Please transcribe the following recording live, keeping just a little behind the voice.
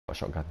got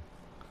shotgun.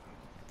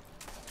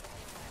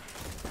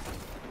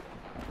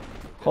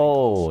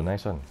 Oh,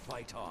 nice one.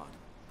 Fight on.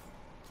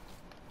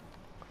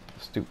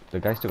 Still, the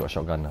guy still got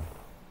shotgun now.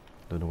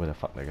 Don't know where the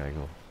fuck that guy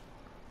go.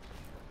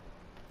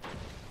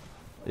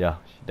 Yeah,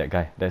 that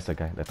guy. That's the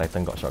guy. The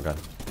Titan got shotgun.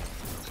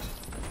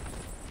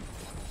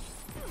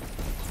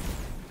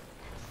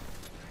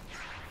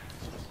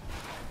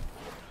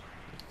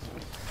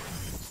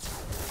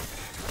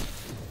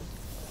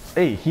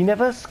 Hey, he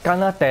never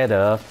kena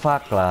tether.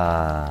 Fuck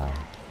lah.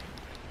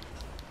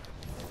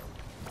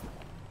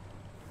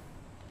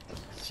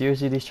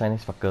 Seriously, this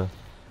Chinese fucker.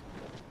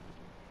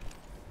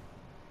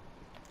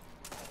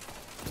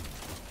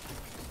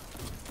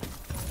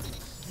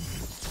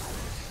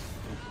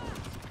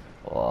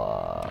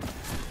 Wow.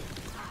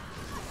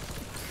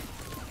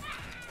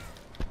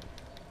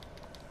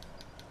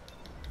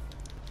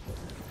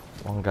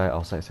 One guy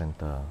outside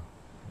center.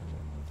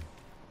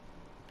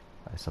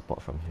 I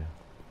support from here.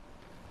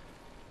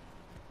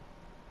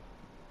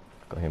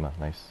 Got him,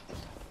 nice.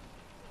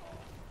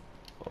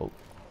 Oh.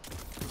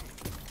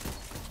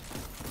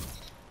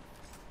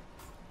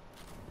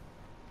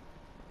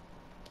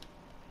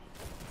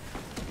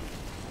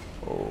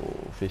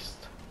 Oh, fist.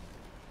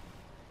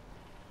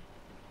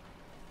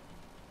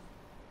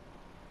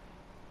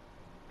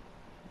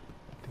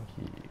 I think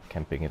he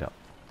camping it up.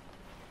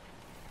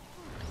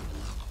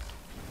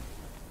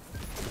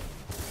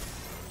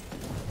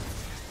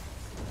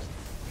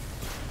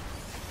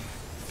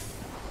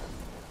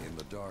 In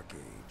the Dark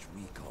Age,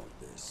 we called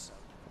this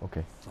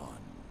Okay. fun.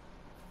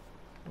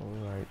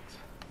 Alright.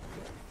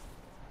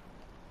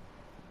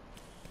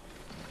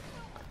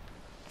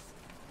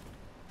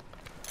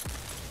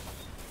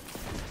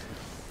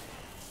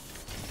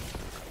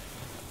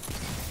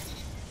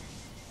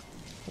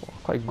 Oh,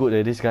 quite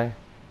good this guy.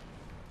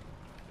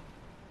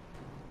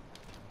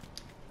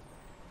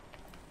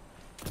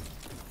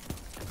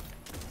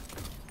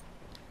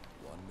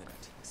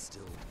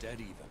 Still dead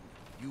even.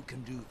 You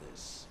can do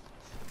this.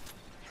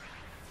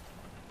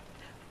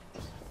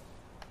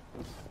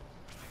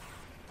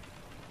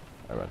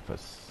 I run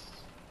first.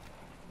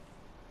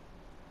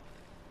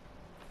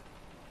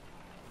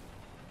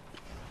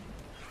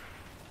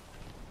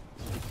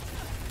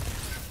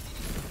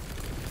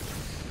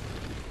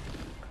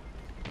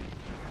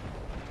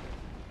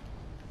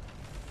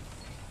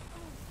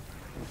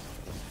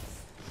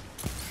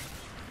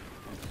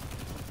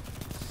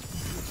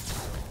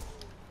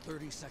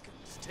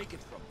 Seconds. Take it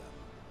from them.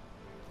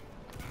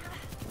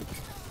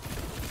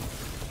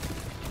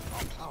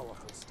 A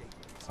powerful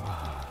statement.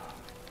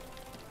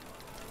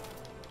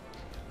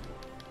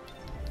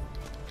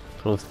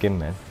 Close game,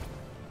 man.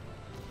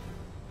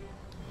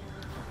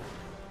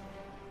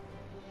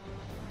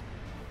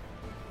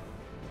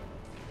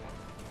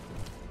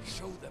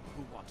 Show them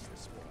who wants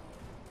this war.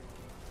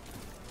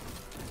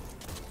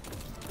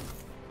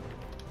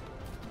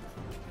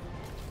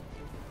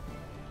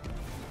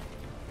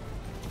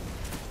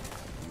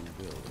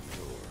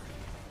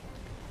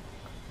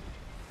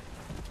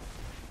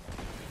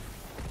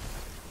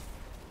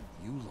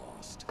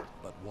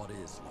 What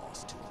is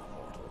lost to an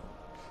immortal?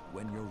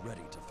 When you're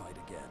ready to fight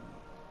again,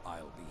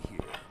 I'll be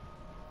here.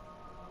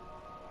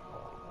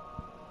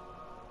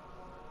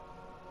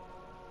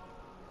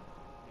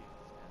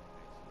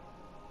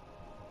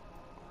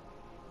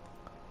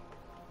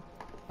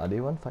 Are they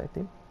one fire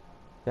team?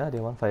 Yeah, they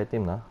one fire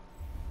team now.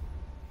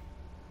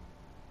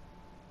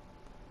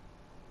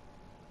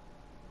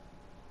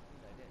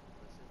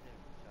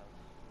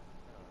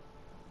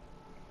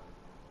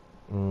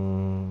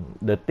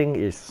 The thing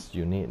is,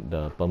 you need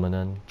the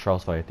permanent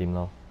Trials Fire Team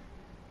now.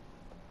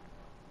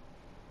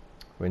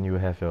 When you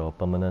have your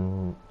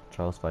permanent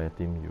Trials Fire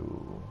Team,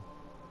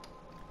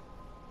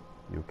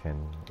 you can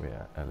wait.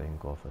 I'll let him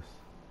go first.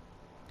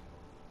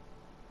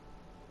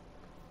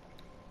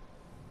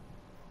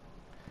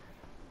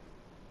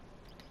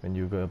 When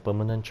you got a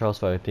permanent Trials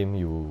Fire Team,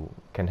 you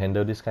can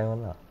handle this kind of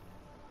one lah.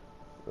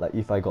 Like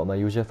if I got my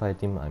usual fire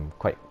team, I'm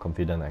quite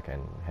confident I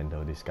can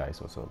handle these guys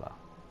also lah.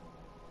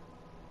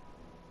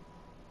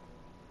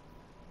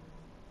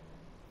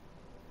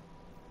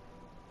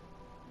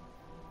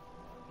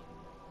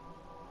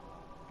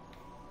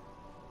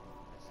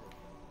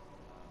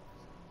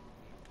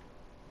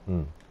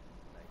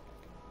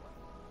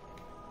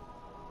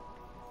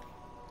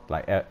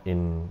 Like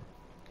in...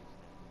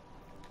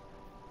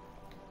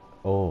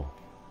 Oh.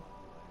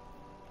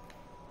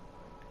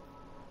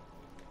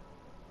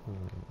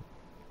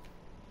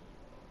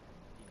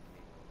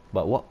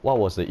 But what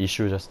was the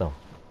issue just now?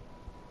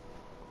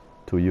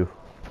 To you?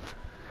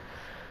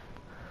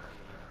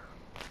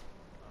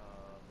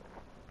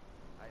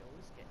 I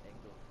always get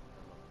angled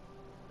a lot.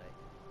 Like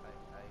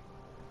I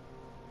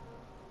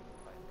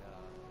fight the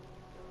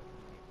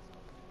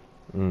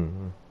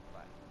teammates.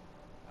 But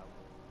I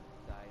will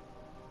die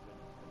from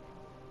different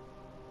angle.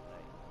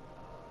 Like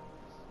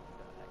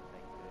the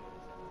attackers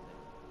and all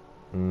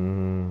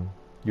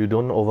that. You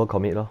don't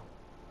overcommit lor.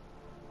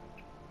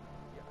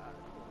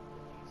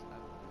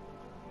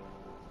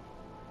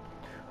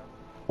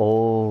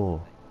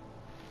 Oh,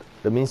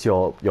 that means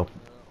your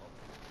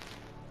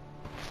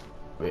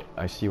Wait,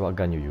 I see what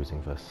gun you're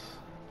using first.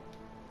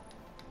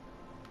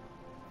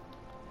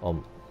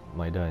 Oh,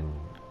 Maida and...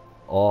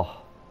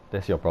 Oh,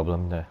 that's your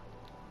problem there.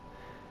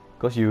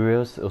 Because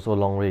Uriel's also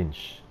long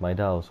range.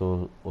 Maida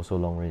also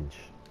long range.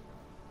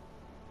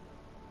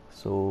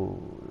 So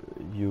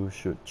you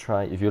should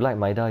try, if you like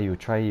Maida, you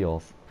try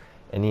your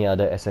any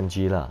other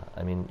SMG lah.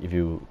 I mean, if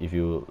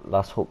you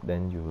last hope,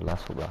 then you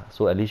last hope lah.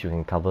 So at least you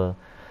can cover.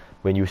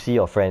 When you see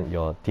your friend,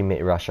 your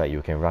teammate rush, right,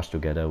 you can rush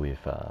together with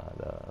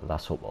the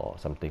last hope or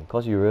something.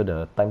 Cause Uriel,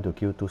 the time to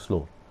kill too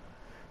slow.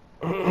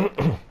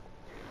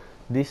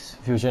 This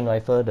fusion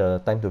rifle,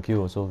 the time to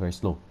kill also very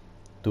slow.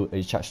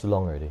 It charged too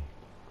long already.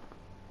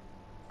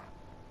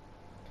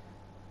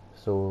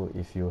 So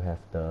if you have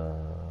the,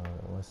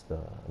 what's the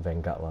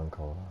Vanguard one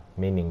called?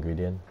 Main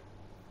ingredient.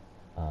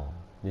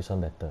 This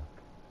one better.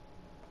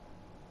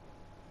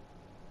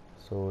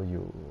 So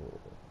you,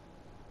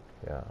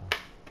 yeah.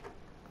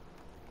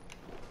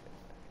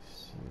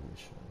 See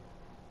which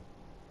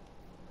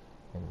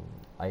one.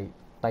 And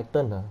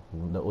Titan,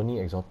 the only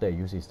exotic I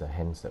use is the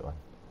hands, that one.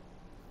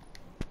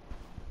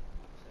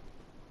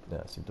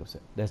 Yeah,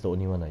 Synthoset. That's the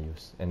only one I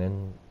use. And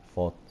then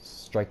for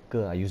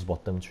striker, I use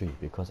bottom 3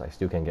 because I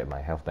still can get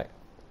my health back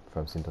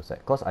from Synthoset.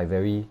 Because I'm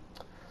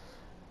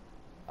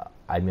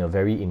a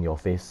very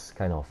in-your-face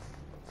kind of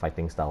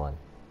fighting style one.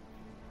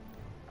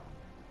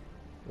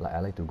 Like,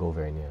 I like to go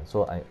very near.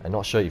 So I'm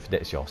not sure if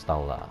that's your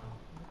style lah.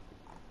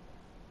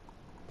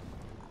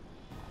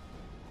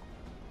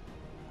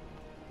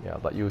 Yeah,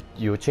 but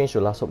you change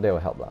your last hope, that will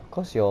help lah.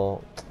 Cause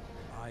your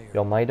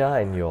Maida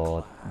and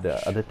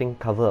the other thing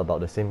cover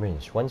about the same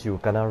range. Once you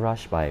kinda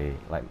rush by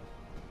like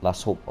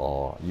last hope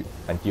or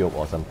anti-hope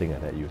or something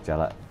like that, you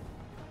jialat.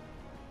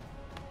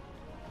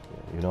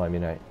 You know what I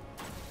mean, right?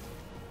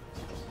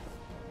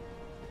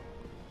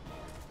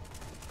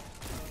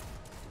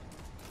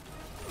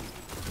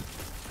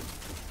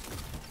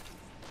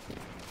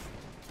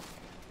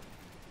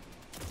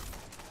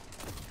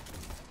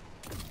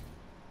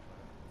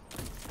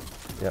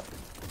 Yep.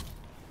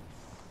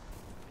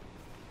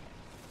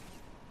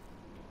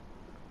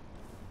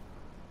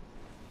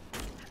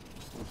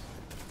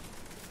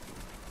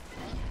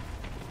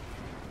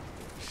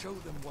 Show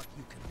them what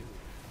you can do.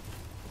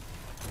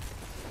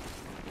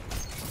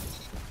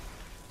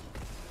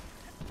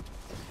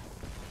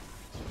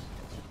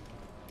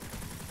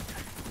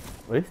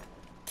 Wait.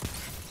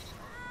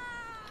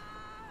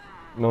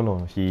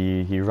 No,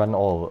 he run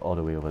all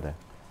the way over there.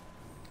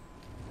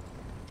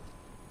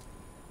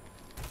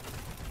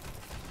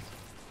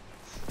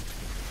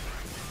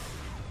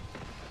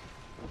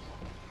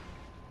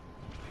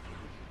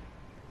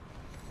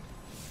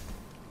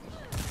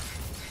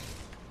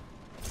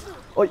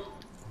 Oi!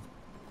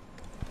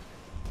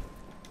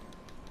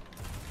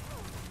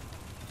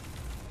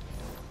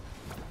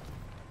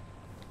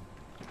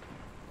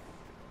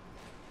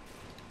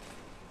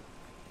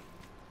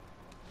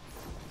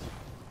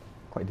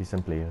 Quite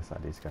decent players are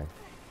these guys.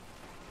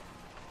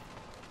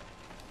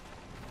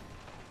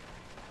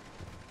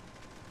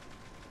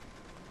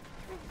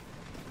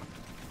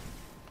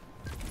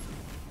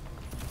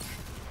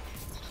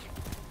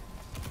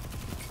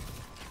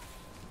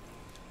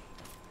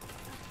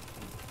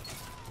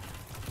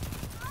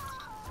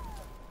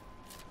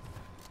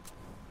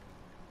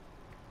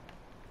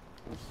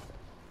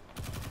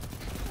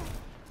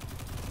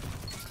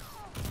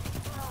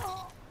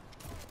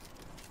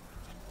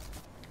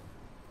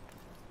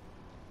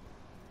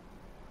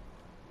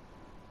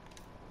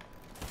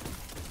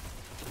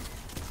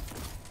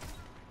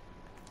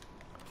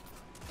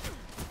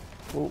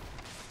 Oh. You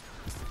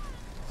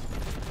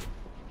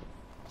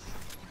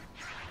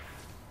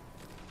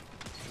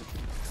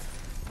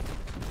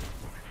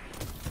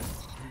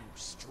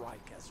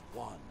strike as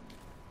one.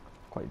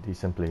 Quite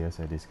decent players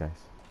are these guys.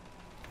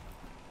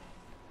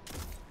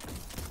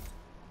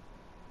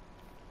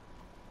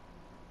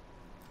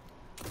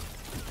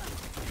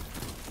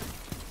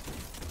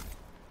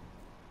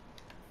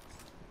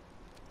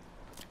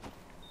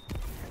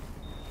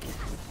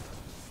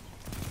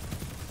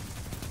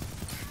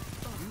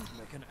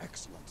 An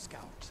excellent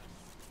scout.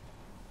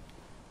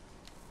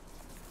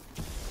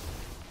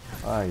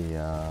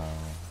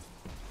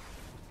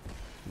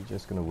 You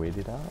just gonna wait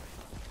it out?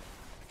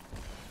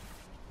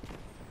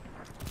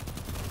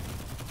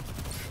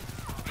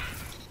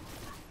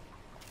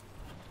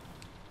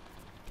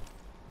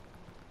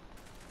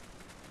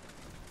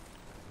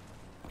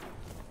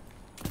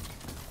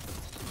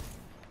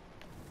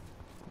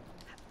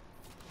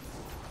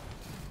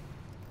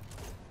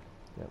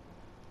 Yep.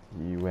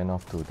 He went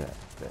off to that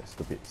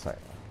stupid side.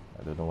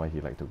 I don't know why he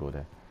liked to go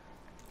there.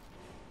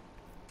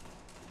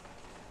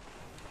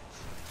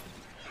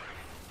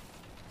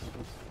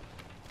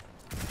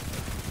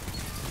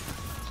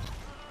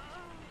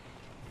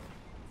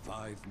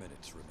 Five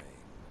minutes remain.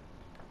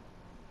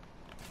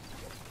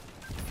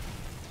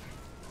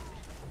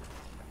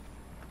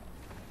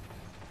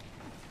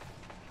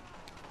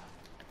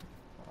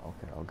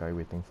 Okay, our guy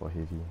waiting for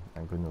heavy.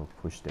 I'm going to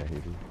push their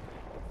heavy.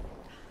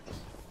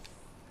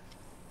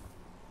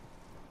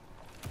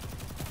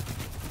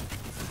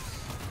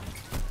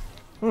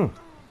 They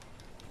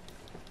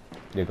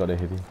got the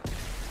heavy.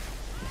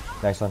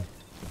 Nice one.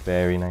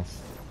 Very nice.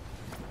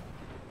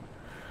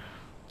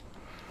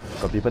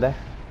 Got people there?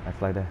 I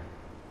fly there.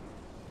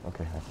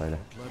 Okay, I fly there.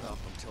 Don't let up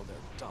until they're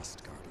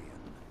dust, Guardian.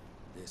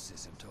 This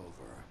isn't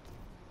over.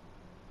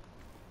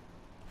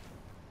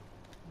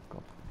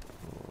 Got,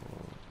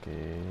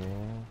 okay.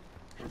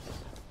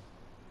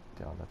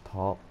 They're on the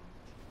top.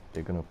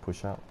 They're gonna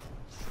push out.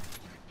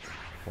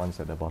 One's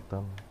at the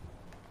bottom.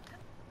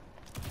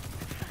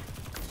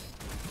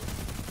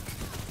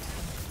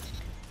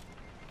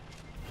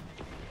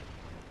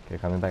 Okay,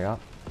 coming back up.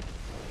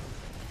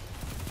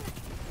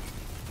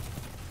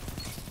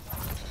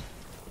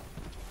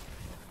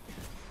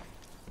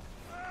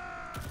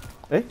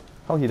 Eh?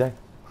 How he die?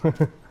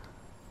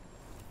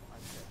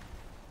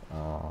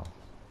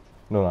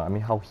 No, I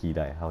mean how he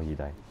die. How he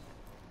die.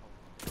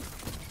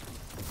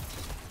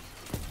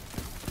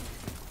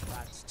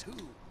 That's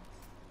two.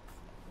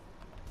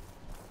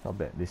 Not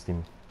bad, this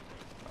team.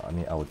 I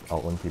mean our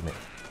own teammate.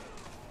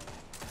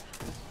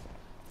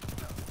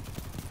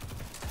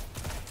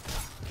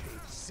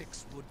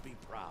 K6 would be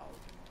proud.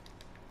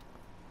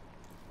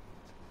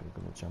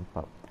 We're gonna jump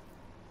up.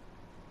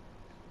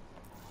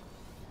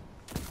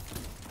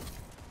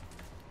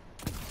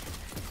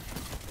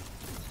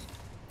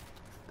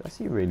 Does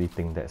he really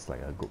think that's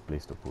like a good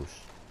place to push?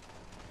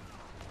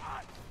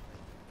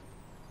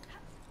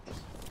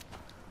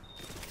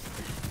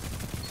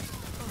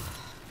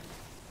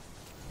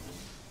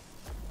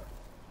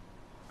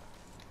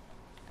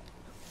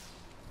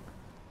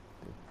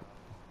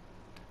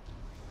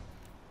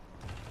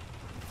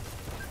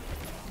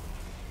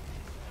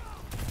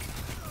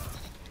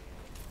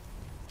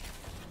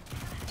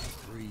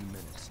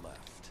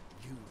 Left.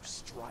 You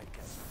strike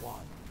as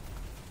one.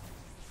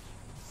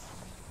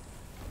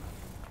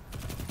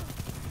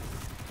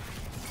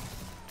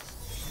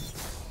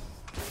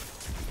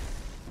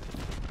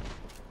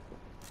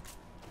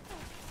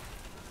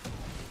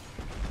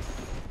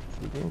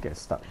 He didn't get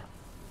stuck.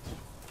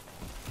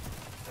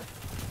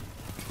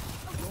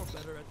 You're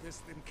better at this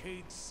than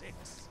Cade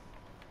 6.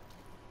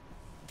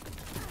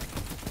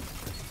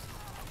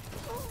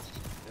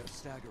 They're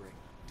staggering.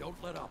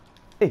 Don't let up.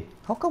 Hey,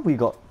 how come we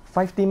got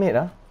 5 teammates,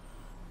 ah?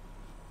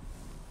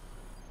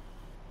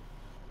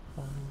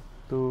 1,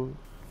 2.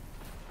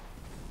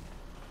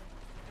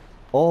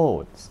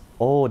 Oh,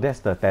 that's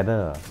the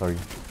tether. Sorry.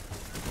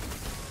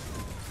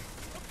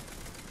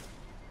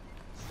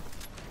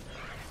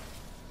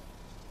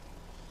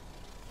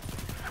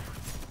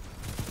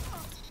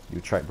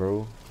 You tried,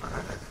 bro.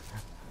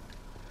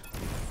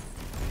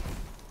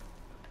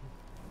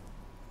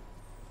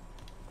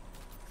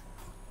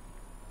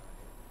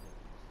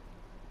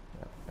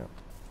 Yep.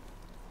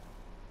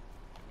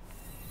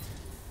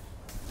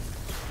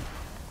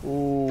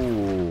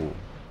 Ooh.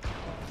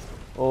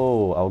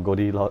 Oh, our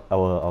Goldie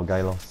our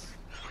guy lost.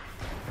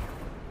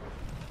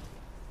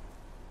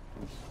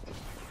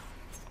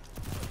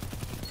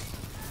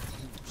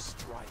 You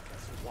strike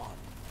as one.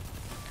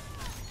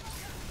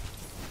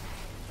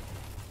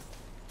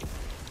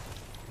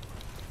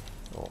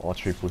 Oh, all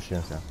 3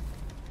 pushers, yeah.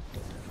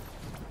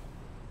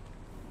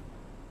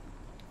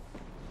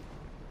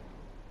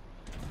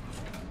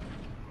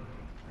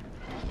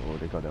 Oh,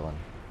 they got that one.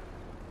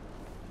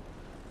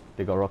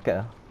 They got rocket,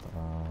 yes.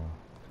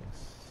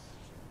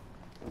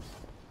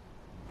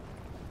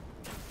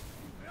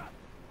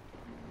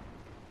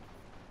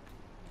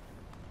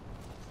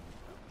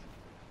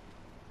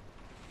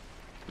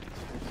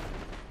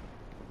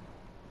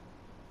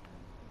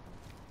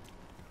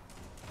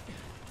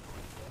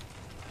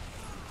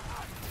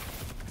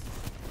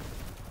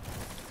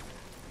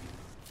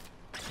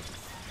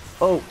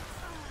 Oh!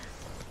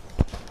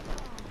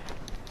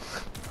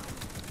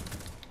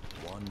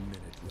 1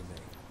 minute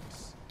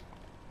remains.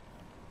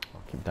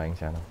 I'll keep dying,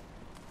 Sienna.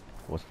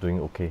 Was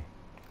doing okay.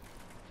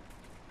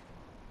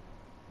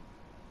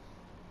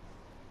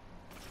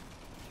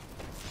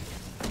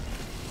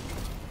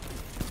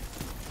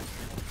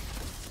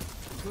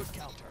 Good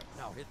counter.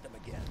 Now hit them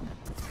again.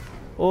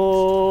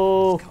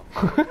 Oh!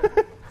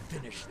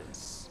 Finish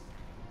this.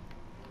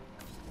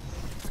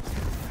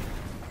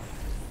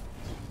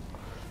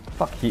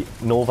 Fuck, he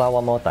Nova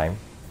one more time.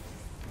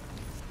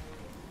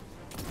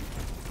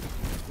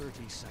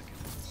 30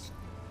 seconds.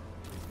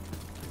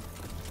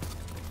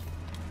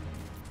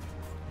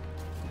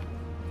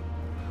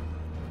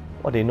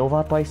 Oh, they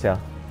Nova twice, yeah?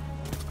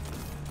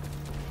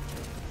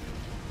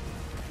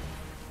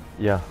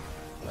 Yeah,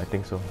 I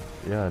think so.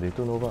 Yeah, they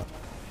do Nova.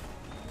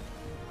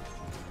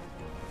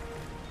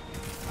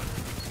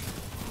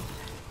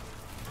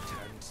 10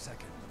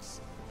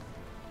 seconds.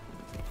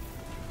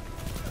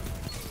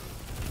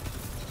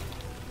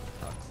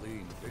 A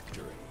clean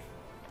victory.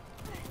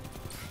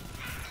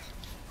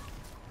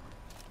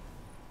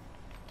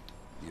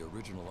 The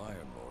original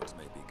Iron Lords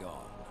may be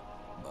gone,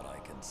 but I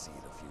can see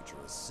the future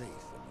is safe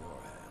in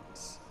your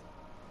hands.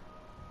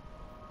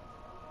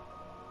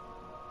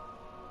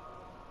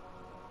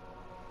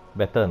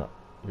 Better not?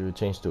 You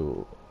change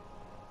to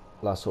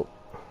Last Hope.